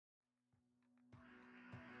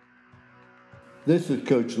This is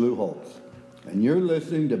Coach Lou Holtz, and you're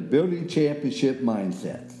listening to Building Championship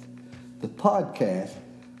Mindsets, the podcast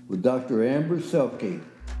with Dr. Amber Selke.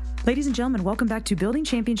 Ladies and gentlemen, welcome back to Building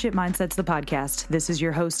Championship Mindsets, the podcast. This is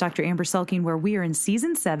your host, Dr. Amber Selking, where we are in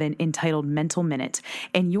Season 7 entitled Mental Minute.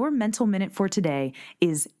 And your mental minute for today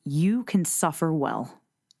is you can suffer well.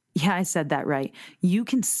 Yeah, I said that right. You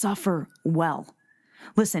can suffer well.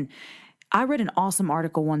 Listen, I read an awesome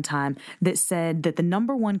article one time that said that the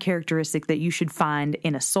number one characteristic that you should find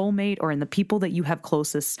in a soulmate or in the people that you have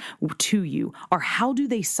closest to you are how do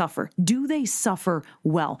they suffer? Do they suffer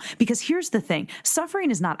well? Because here's the thing, suffering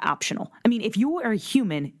is not optional. I mean, if you are a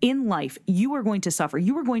human in life, you are going to suffer.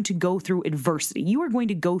 You are going to go through adversity. You are going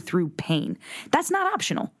to go through pain. That's not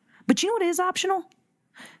optional. But you know what is optional?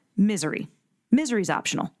 Misery. Misery is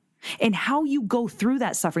optional. And how you go through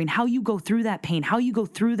that suffering, how you go through that pain, how you go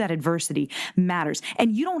through that adversity matters.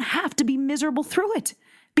 And you don't have to be miserable through it.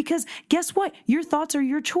 Because guess what? Your thoughts are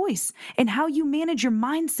your choice. And how you manage your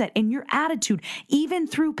mindset and your attitude, even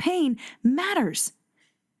through pain, matters.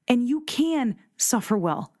 And you can suffer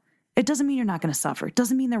well. It doesn't mean you're not going to suffer. It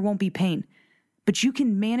doesn't mean there won't be pain. But you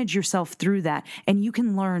can manage yourself through that, and you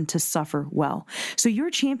can learn to suffer well. So your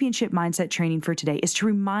championship mindset training for today is to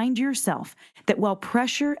remind yourself that while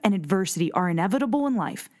pressure and adversity are inevitable in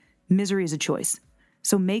life, misery is a choice.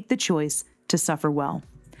 So make the choice to suffer well.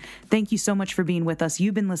 Thank you so much for being with us.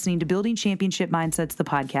 You've been listening to Building Championship Mindsets, the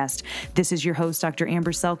podcast. This is your host, Dr.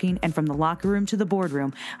 Amber Selking, and from the locker room to the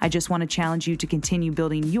boardroom, I just want to challenge you to continue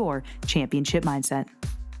building your championship mindset.